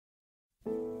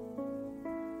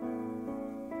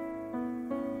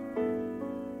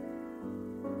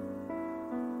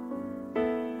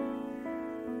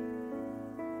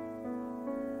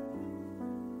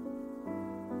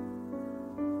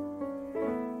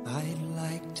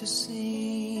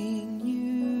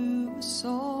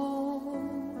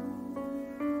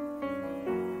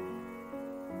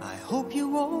hope you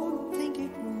won't think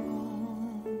it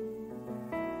wrong,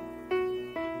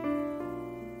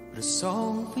 but a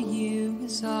song for you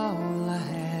is all I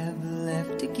have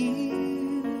left to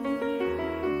give.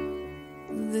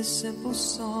 This simple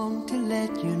song to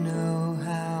let you know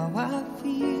how I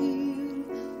feel.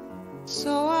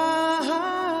 So I'll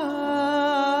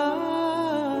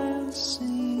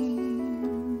sing,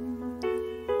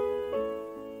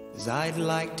 'cause I'd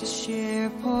like to share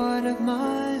part of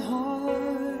my heart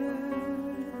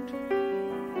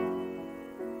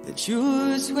that's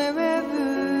yours wherever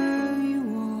you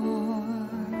are.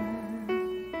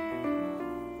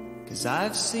 'Cause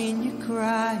I've seen you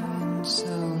crying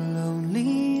so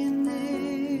lonely in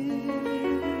there.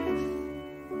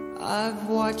 I've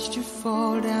watched you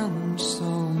fall down so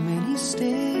many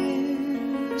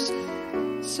stairs.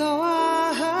 So I'll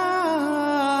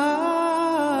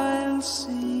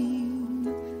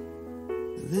sing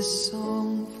this song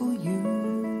for you.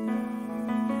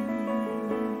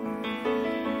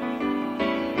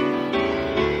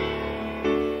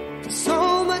 So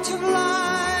much of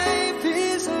life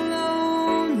is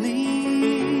lonely.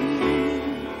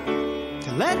 To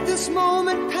let this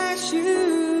moment pass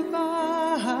you by,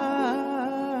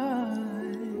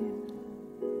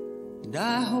 and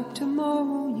I hope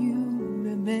tomorrow you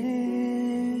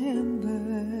remember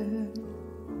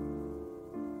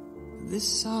this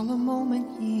solemn moment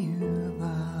here of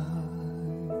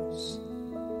ours.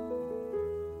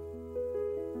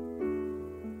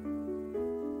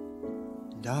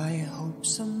 And I hope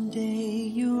someday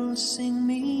you'll sing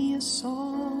me a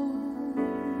song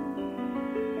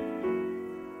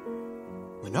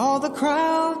when all the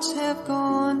crowds have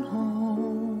gone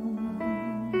home,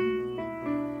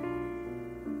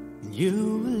 and you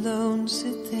alone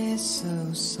sit there so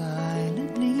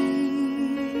silently,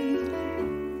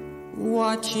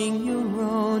 watching your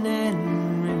own and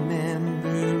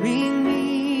remembering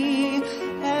me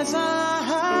as I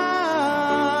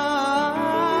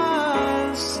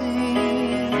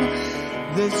sing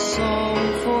this song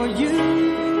for you.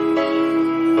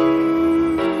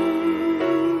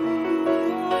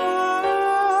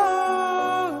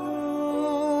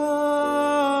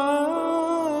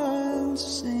 I'll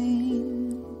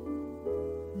sing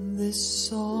this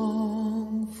song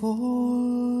for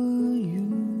you.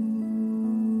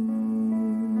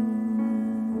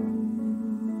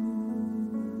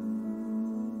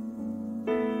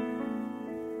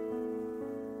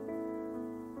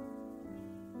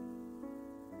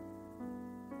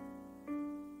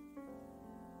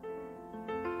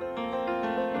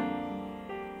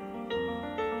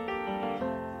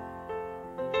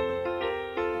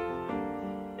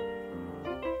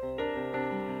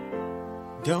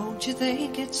 Don't you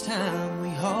think it's time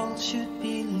we all should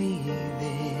be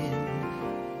leaving?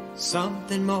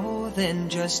 Something more than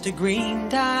just a $green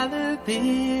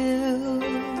bill.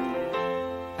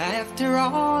 After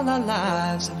all our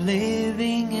lives of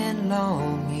living and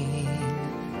longing,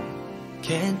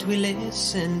 can't we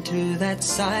listen to that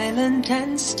silent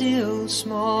and still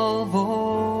small voice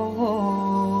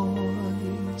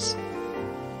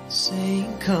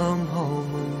saying, "Come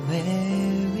home,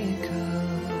 America.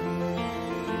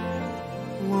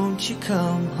 Won't you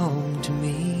come home to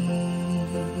me?"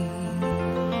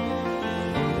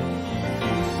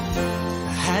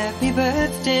 Happy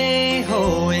birthday,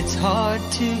 oh, it's hard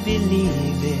to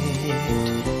believe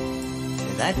it,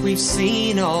 that we've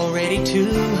seen already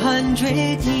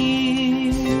 200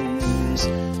 years.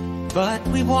 But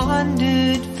we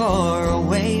wandered far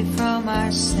away from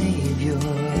our Savior,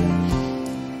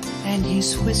 and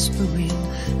He's whispering,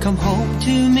 "Come home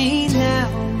to me now,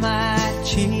 my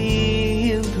children.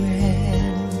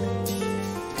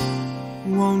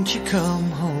 Won't you come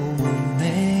home,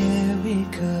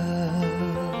 America?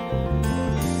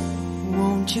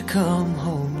 Won't you come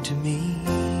home to me?"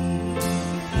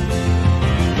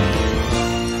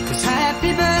 'Cause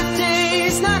happy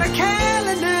birthday's not a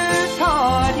calendar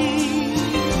party,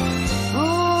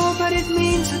 oh, but it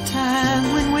means a time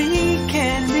when we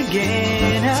can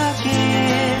begin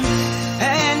again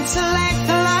and select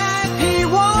the life He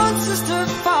wants us to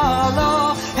follow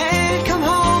and come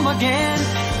home again.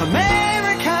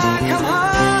 America, come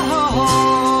home.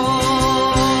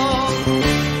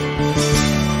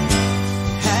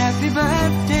 Happy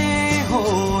birthday,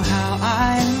 oh, how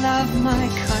I love my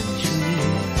country,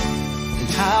 and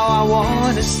how I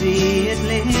want to see it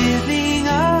living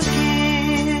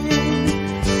again.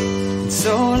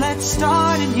 So let's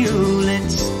start anew,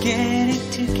 let's get it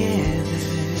together,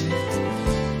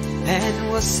 and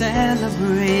we'll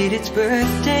celebrate its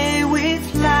birthday with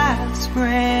lives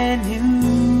brand new.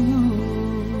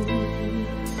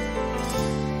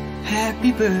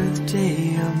 Happy birthday,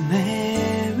 America.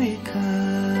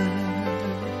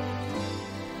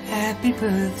 happy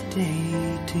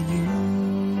birthday to you.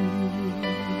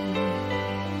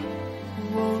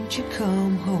 Won't you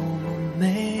come home,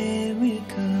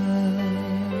 America?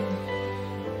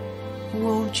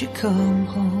 Won't you come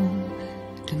home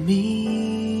to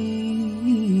me?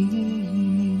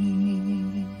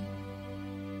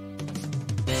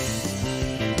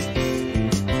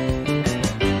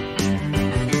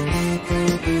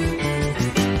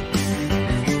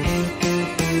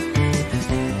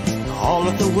 All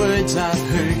of the words I've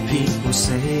heard people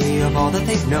say of all that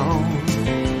they've known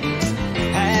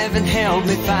haven't helped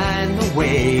me find the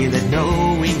way that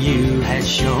knowing you has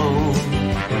shown.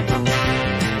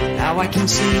 Now I can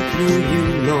see through you,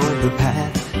 Lord, the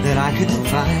path that I couldn't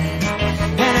find.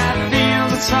 And I feel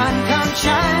the sun come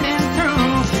shining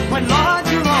through when, Lord,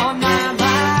 you're on my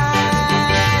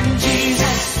mind.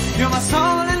 Jesus, you're my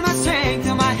soul and my strength,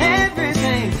 you're my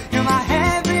everything, you're my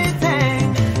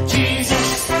everything.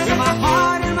 Jesus, you're my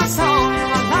heart and my soul, you're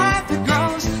my life that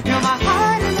grows, you're my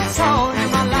heart and my soul, you're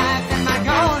my life and my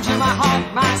goals, you're my heart,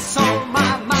 my soul,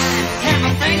 my mind,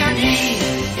 everything I need.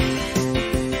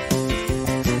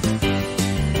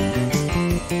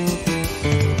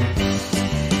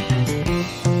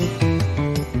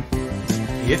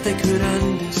 If they could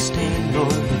understand,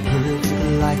 Lord, the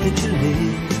perfect life that you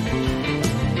lived,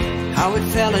 how it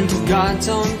fell into God's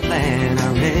own plan,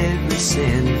 our every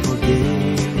sin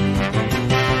forgive.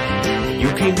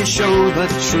 You came to show the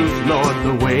truth, Lord,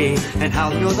 the way, and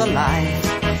how you're the life.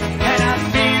 And I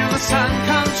feel the sun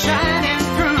come shining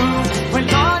through when,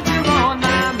 Lord, you're on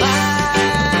my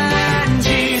mind.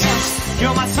 Jesus,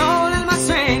 you're my soul and my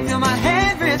strength, you're my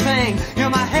everything, you're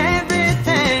my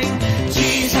everything.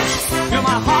 Jesus, you're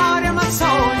my heart and my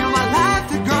soul, you're my life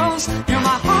that grows, you're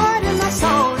my heart and my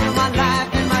soul, you're my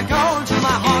life and my goals, you're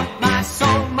my heart, my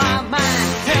soul, my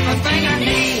mind, everything I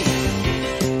need.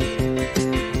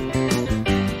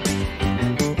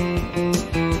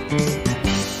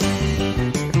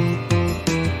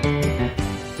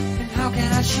 And how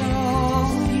can I show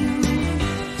you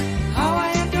how I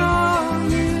adore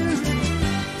you?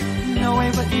 No way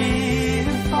but here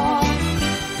for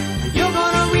you're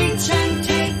gonna reach and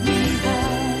take me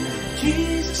home.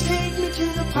 Jesus, take me to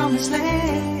the promised land.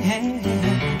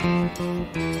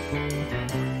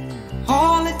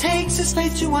 All it takes is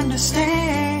faith to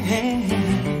understand.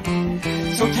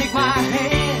 So take my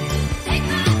hand, take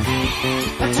my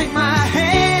hand, take my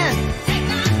hand,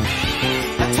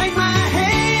 take my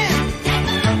hand,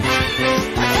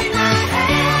 take my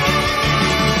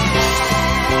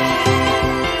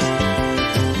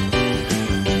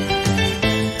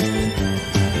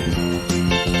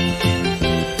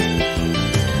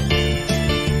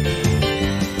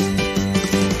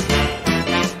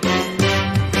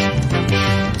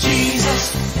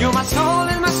you're my soul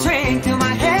and my strength, you're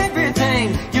my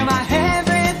everything, you're my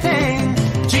everything.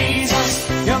 Jesus,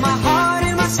 you're my heart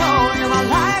and my soul, you're my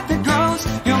life that grows,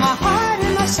 you're my heart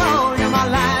and my soul, you're my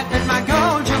life and my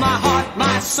goals, you're my heart,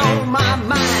 my soul, my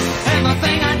mind,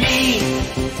 everything I need.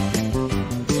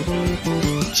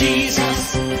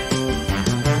 Jesus,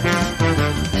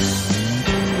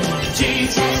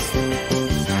 Jesus,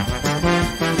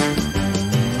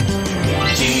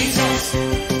 Jesus.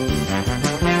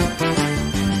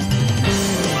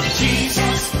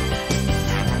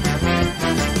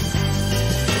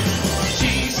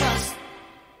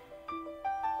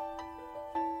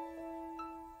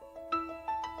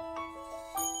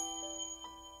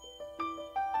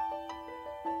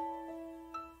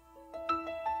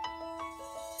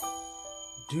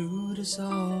 Dew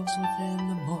dissolves within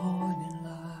the morning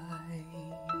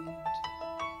light.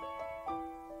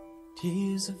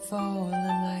 Tears are falling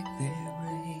like they're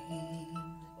rain.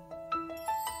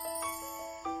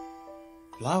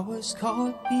 Flowers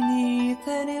caught beneath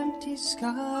an empty sky.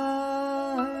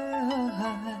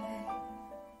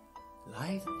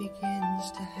 Life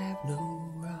begins to have no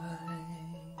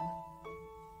rhyme.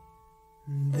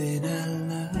 Then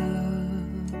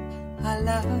I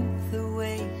love the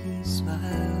way he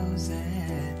smiles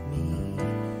at me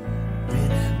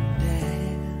when I'm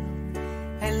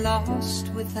down and lost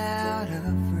without a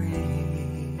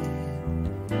friend.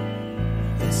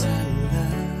 Yes,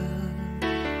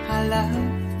 I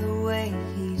love the way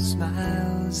he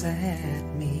smiles at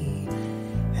me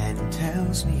and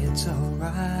tells me it's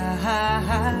alright,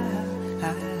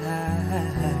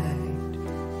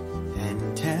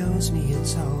 and tells me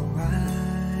it's alright.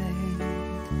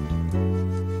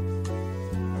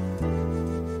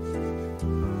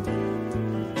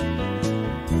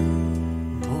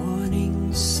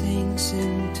 Morning sinks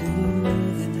into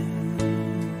the noon.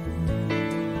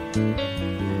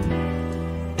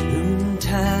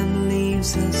 Noontime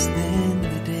leaves us, then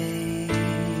the day.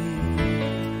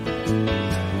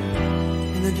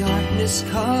 the darkness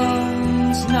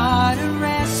comes, not a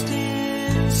rest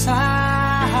inside.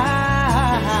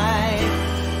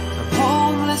 I'm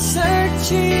homeless,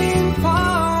 searching for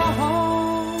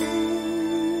home.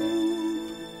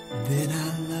 Then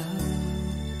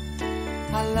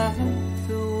I love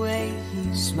the way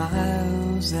he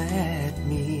smiles at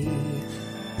me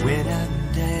when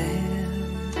I'm down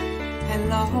and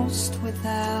lost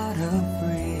without a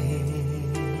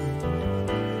friend.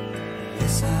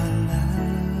 Yes, I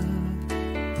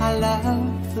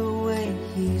love the way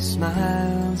he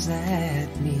smiles at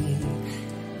me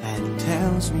and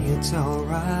tells me it's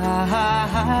alright.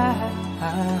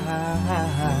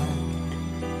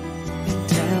 It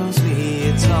tells me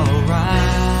it's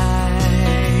alright.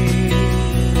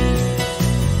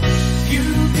 You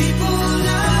people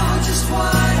know just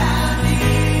what I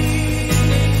need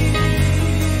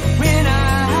when I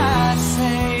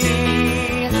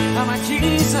say how my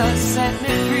Jesus set me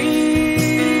free.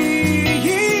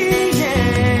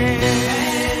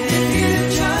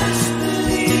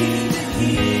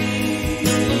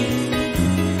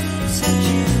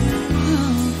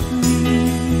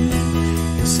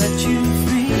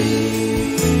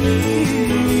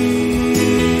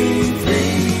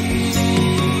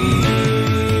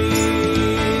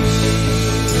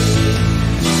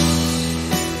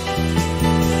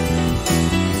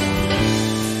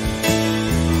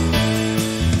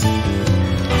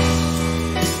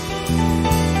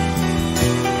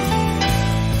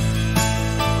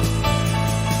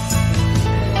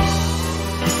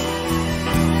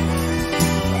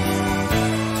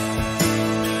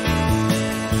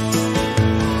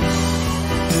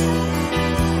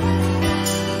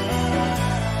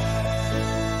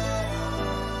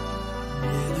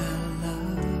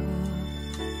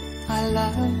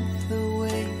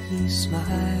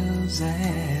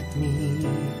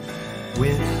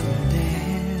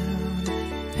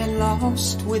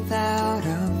 Lost without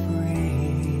a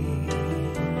friend.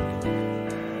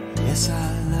 Yes, I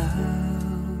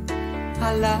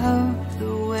love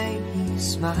the way he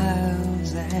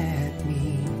smiles at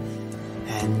me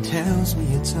and tells me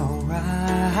it's alright,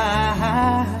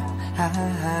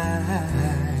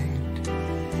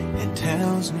 and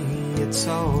tells me it's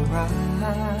alright,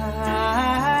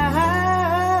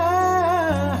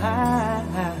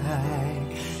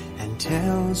 and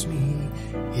tells me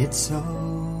it's alright.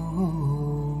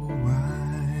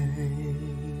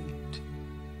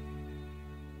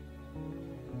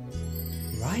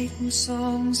 Writing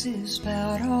songs is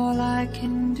about all I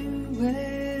can do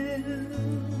well.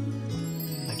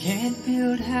 I can't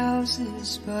build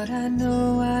houses, but I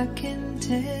know I can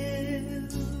tell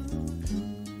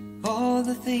all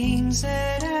the things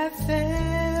that I've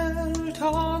felt,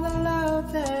 all the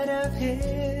love that I've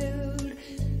held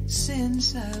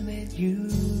since I met you.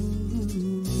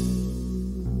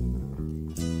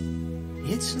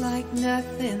 It's like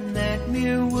nothing that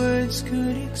mere words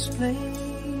could explain.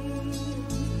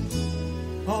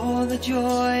 All the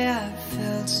joy I've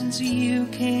felt since you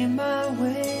came my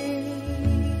way.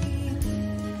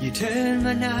 You turned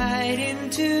my night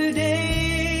into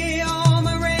day, all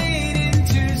my rain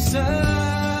into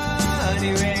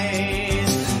sunny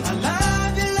rays. I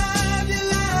love you, love you,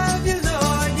 love you,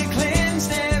 Lord. You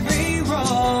cleansed every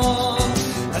wrong.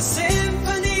 A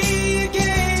symphony you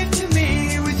gave to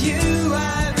me, with you I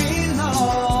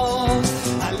belong.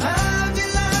 I love you,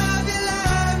 love you,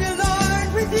 love you, Lord.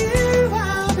 With you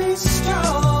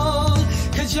strong,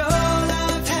 'cause your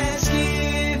love has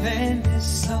given this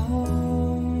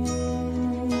song.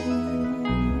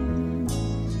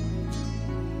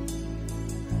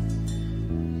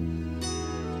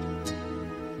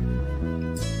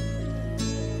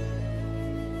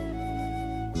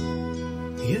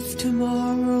 If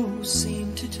tomorrow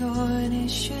seemed to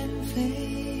tarnish and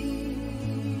fade,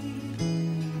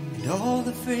 and all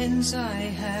the friends I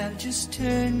have just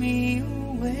turned me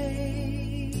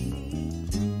away,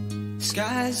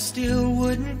 skies still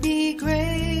wouldn't be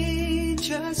gray,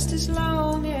 just as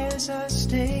long as I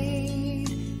stayed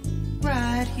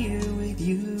right here with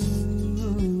you.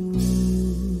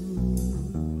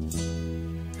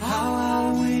 How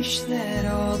I wish that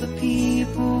all the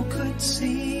people could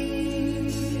see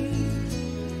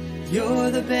you're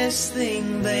the best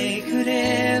thing they could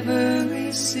ever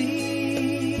receive.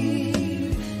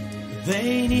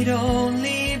 They need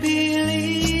only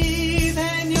believe,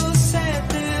 and you'll set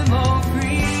them all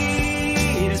free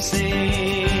to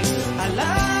sing. I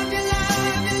love you,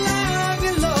 love you, love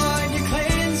you, Lord. You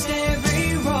cleansed every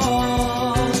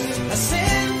wrong. A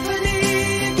symphony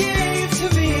you gave to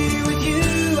me, with you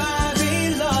I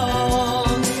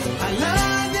belong. I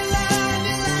love you, love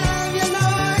you, love you,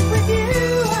 Lord. With you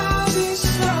I'll be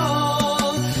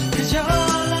strong.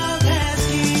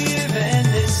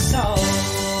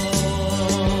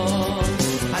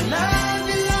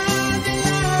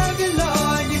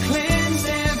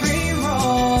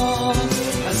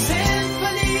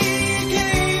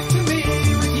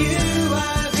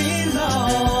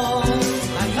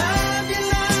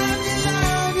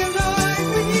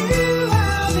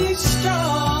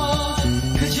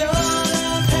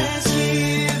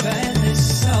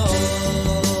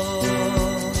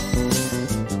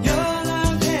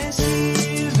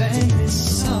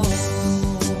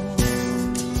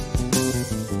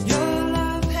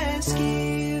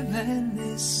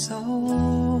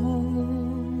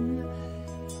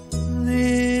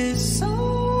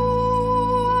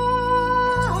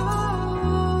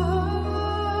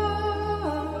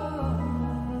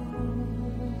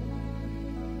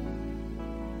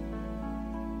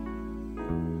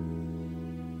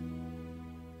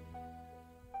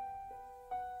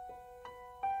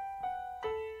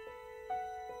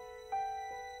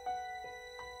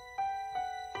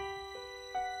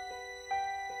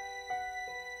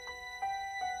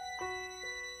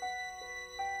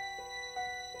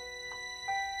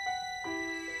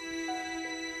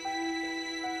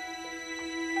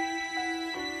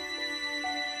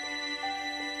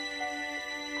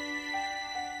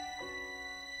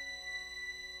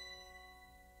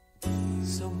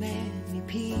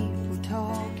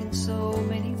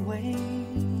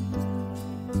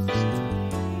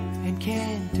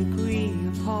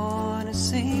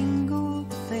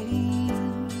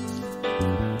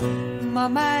 my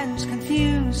mind's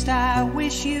confused. I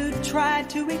wish you'd try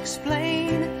to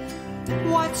explain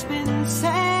what's been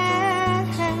said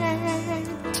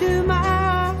to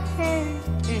my head.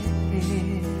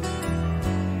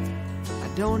 I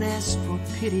don't ask for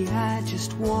pity, I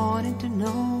just wanted to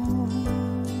know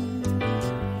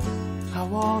how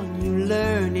all you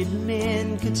learned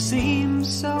men could seem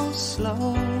so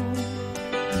slow.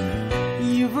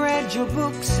 You've read your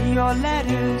books, your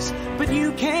letters, but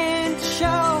you can't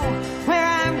show where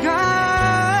I'm going.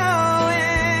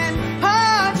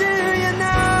 How do you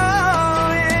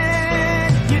know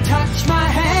it? You touch my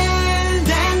hand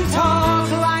and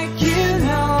talk like you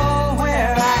know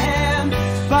where I am,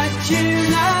 but you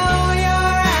know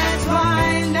you're as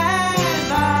blind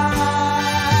as I.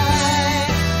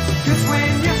 'Cause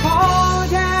when you fall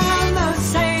down the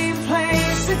same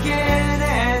place again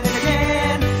and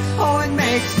again, oh, it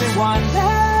makes me wonder.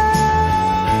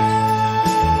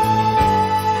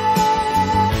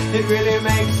 It really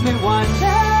makes me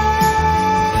wonder.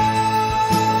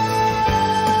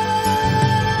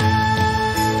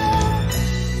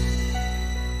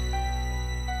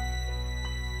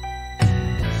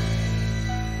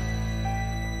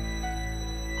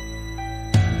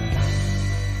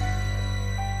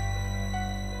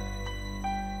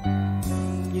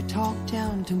 You talk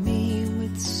down to me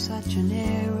with such an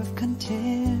air of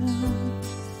contempt,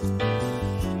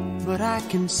 but I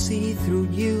can see through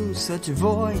you such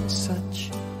void, such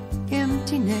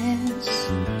emptiness.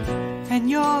 And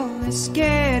you're as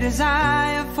scared as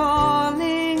I of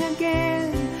falling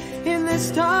again in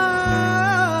this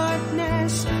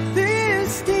darkness,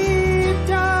 this deep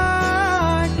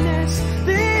darkness,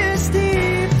 this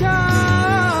deep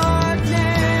darkness.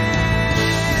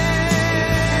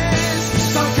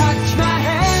 So touch my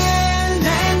hand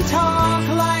and talk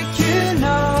like you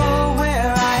know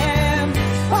where I am,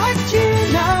 but you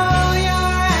know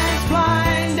you're as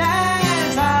blind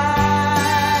as I.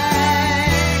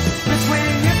 'Cause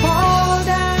when you fall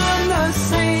down the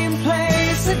same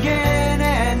place again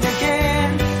and again,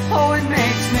 oh, it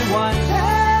makes me wonder.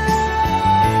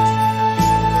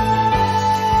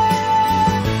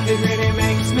 It really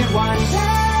makes me wonder.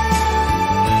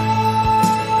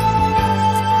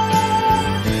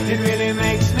 It really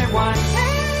makes me wonder.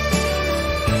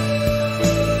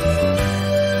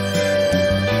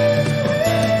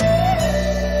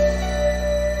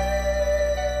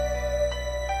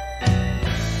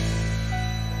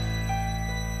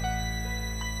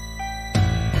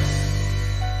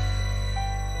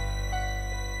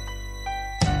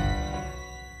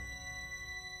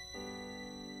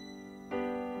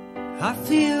 I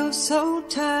feel so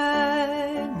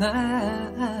tired, my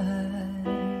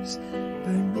eyes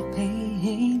burn with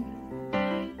pain.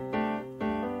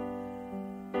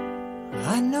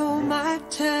 I know my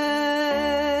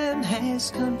time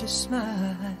has come to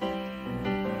smile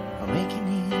or make an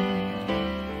end.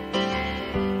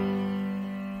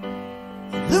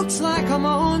 It looks like I'm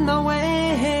on my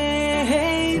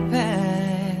way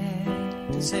back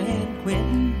to San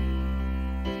Quentin.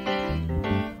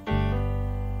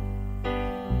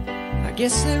 I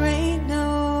guess there ain't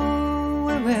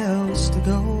nowhere else to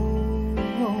go.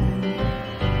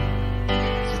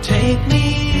 So take me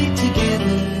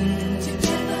together,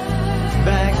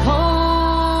 back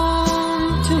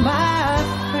home to my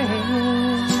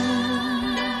friends.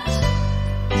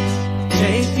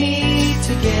 Take me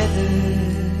together,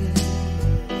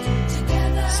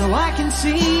 so I can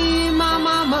see my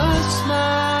mama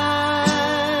smile.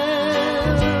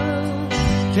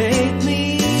 Take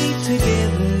me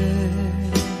together,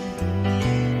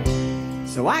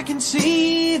 so I can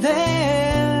see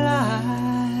their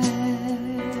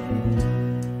light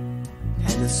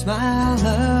and the smile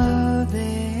of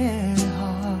their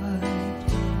heart,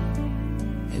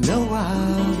 and know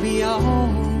I'll be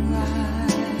alright.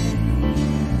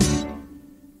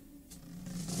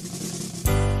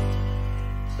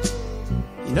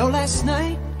 You know, last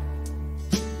night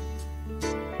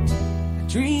I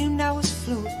dreamed I was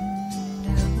floating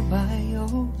down the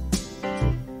bayou.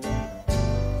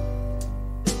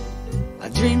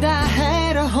 Dreamed I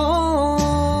had a home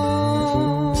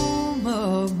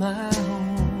of my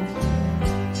own.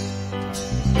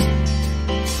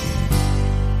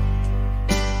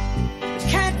 The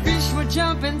catfish were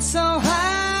jumping so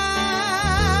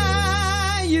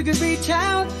high, you could reach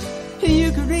out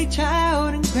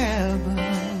and grab them.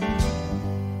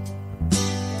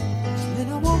 Then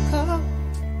I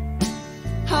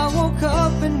woke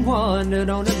up and wandered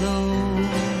on alone.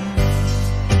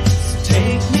 So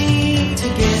take me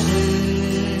together,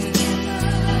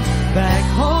 back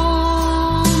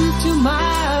home to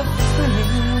my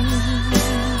friends.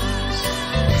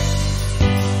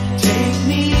 Take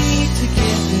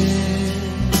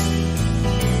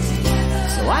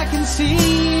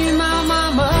see my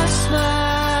mama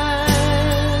smile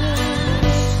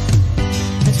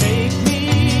and take me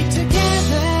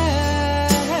together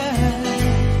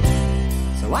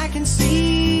so I can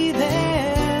see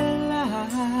their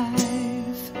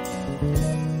life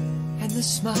and the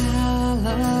smile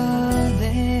of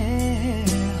their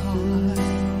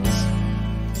hearts.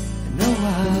 And know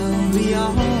I'll be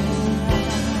alright.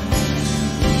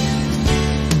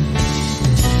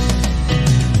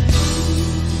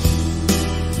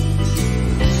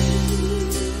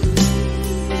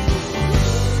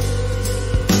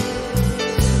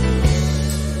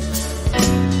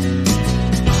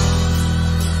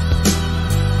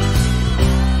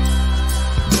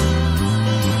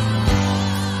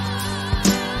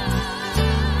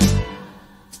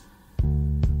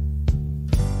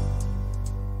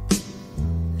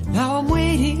 Now I'm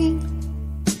waiting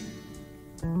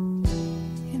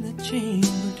in the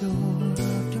chamber door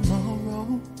of tomorrow,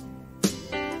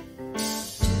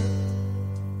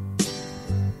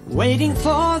 waiting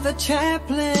for the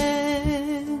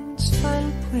chaplain's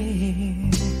final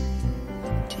prayer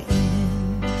to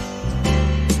end.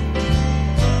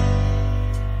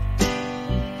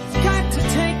 You've got to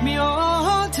take me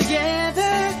all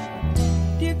together,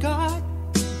 dear God.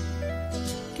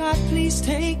 God, please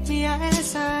take me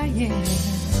as I am.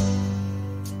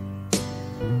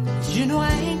 'Cause you know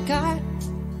I ain't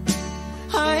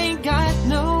got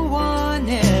no one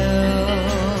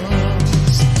else.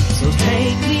 So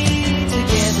take me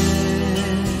together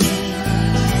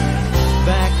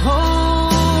back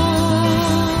home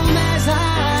as I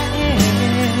am.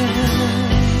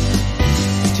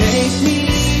 Take me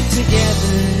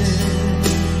together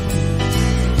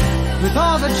with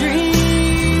all the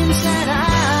dreams that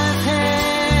I've had.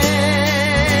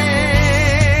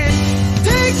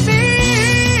 Take me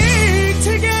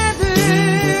together,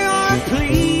 or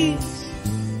please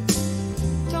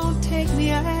don't take me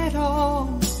at all.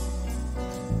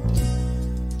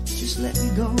 Just let me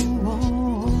go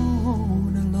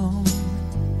on alone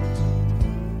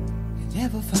and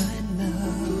never find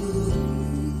love.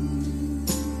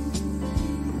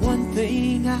 One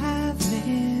thing I've never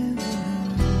known.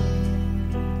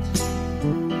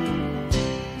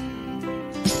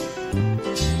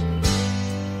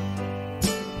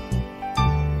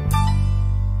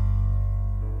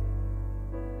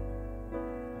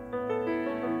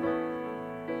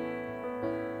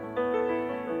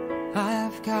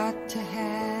 I've got to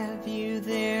have you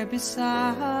there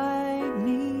beside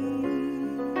me,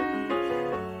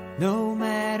 no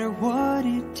matter what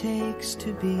it takes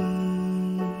to be.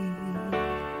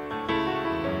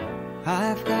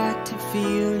 I've got to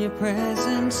feel your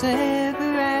presence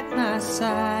ever at my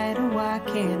side. Oh, I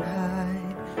can't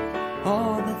hide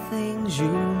all the things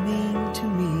you mean to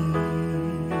me.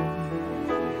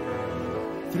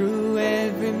 Through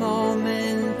every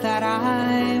moment that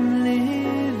I'm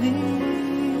living,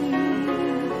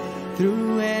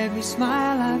 through every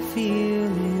smile I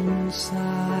feel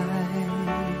inside,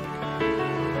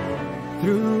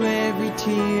 through every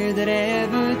tear that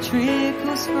ever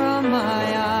trickles from my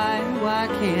eye. Oh, I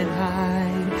can't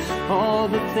hide all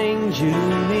the things you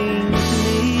mean to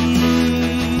me.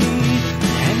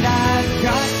 And I've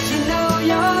got to know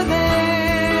you're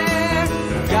there,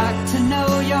 got to know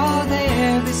you're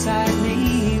there beside me,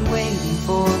 waiting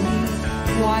for me,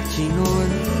 watching o'er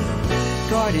me,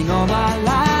 guarding all my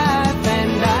life.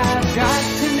 And I've got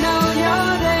to know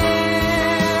you're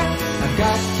there, I've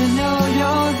got to know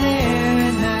you're there,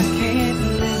 and I can't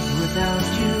live without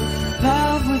you,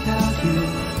 love without you,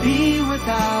 be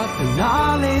without the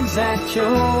knowledge that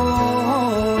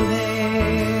you're there.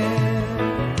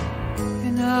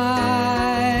 And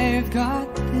I've got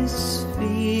this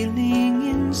feeling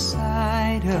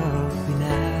inside of me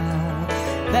now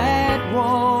that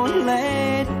won't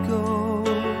let go.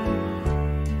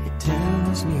 It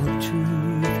tells me of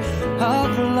truth,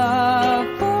 of love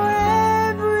for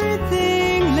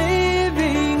everything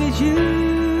living is you.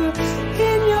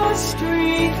 In your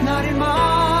strength, not in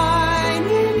mine,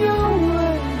 in your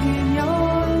word, in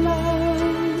your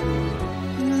love.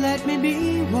 Let me be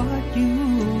what you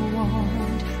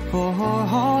want for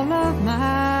all of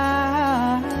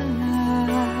my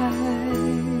life.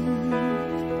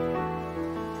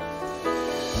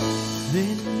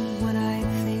 Then when I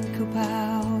think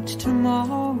about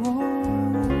tomorrow,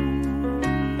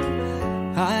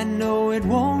 I know it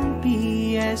won't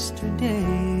be yesterday.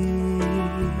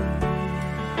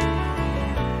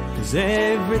 'Cause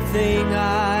everything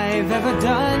I've ever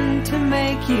done to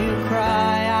make you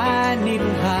cry, I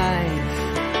needn't hide,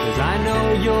 'cause I know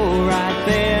you're right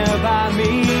there by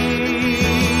me.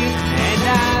 And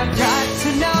I've got to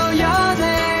know you're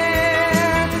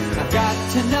there, I've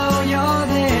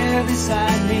there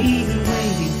beside me,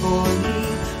 waiting for me,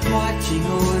 watching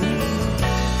over me,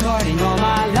 guarding all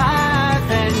my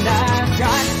life. And I've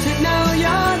got to know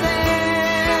you're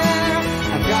there.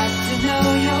 I've got to know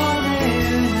you're there.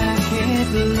 And I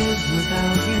can't live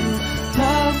without you,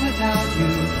 love without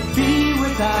you, be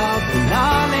without the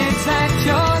knowledge that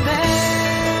you're there.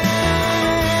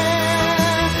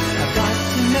 I've got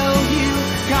to know you,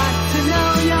 got to know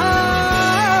you're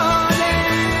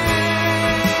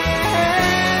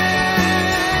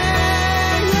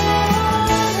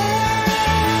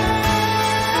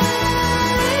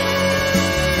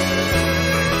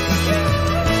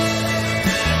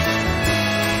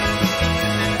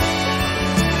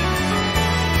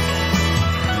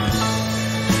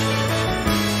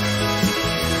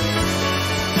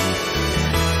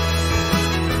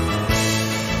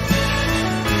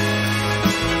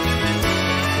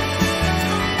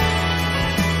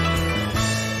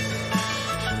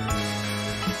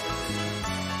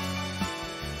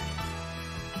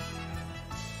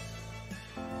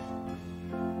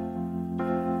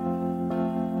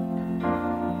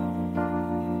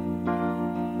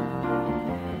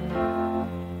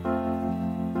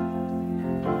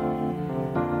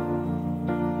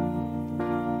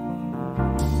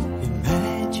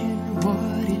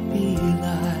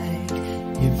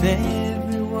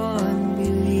everyone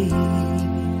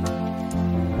believed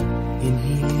in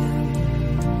Him.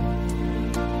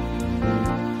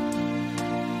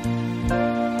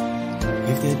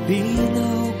 If there'd be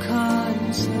no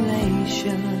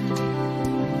consolation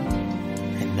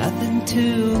and nothing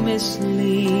to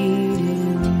mislead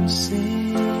in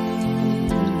sin,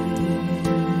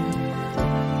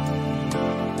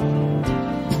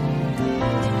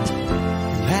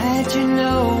 imagine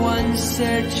no one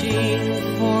searching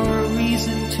for a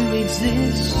reason to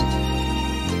exist,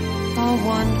 or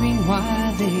wondering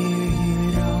why they're here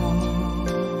at all.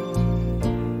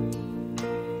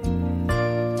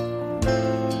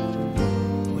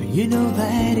 Well, you know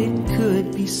that it could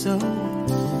be so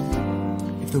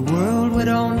if the world would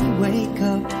only wake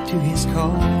up to His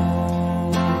call.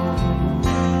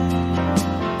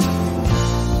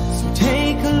 So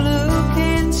take a look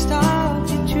and start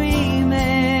your dreaming.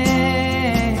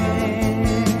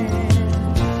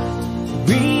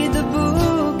 Read the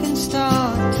book and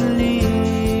start to live.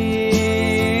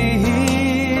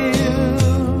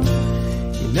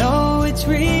 You know it's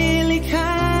really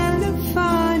kind of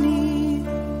funny,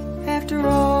 after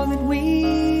all that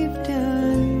we've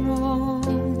done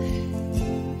wrong,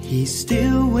 He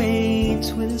still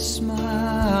waits with a smile,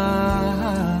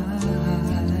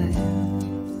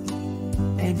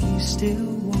 and He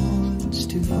still wants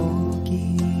to forgive.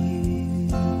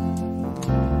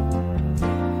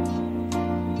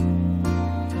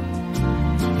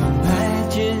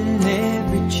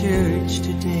 Church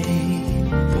today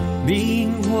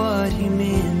being what He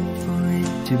meant for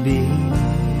it to be.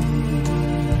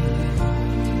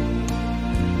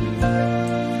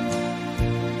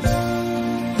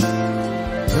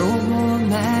 No more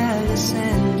malice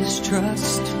and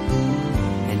distrust,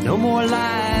 and no more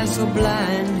lies or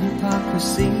blind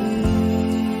hypocrisy.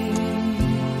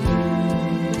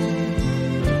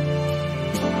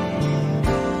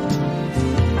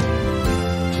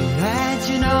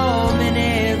 Imagine all men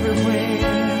everywhere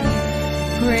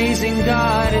praising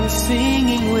God and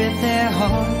singing with their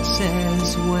hearts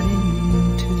as one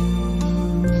in tune.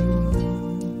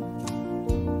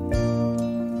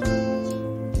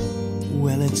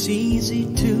 Well, it's easy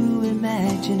to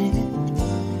imagine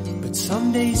it, but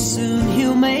someday soon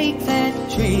He'll make that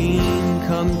dream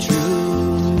come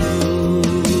true.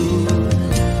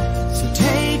 So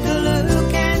take a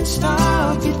look and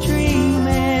stop your dreaming.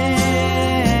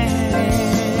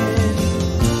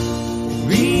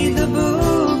 Read the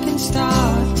book and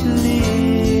start to live.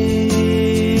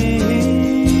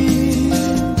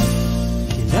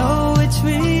 You know it's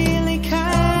really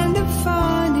kind of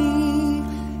funny,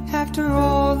 after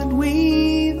all that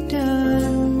we've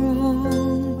done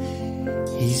wrong,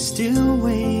 He still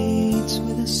waits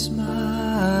with a smile,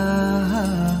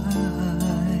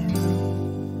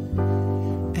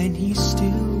 and He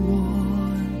still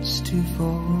wants to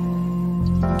forgive.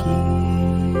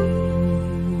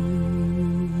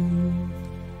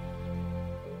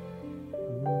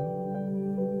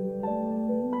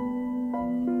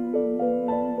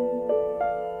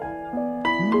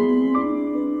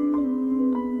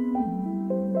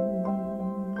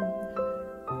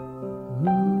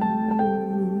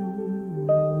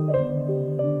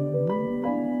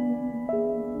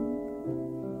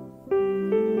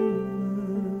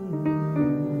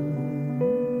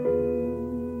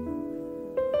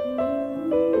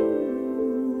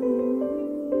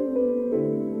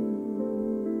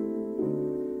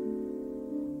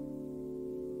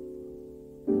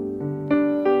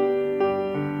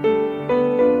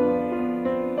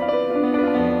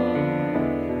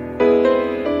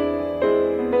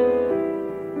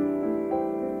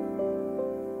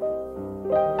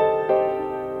 you.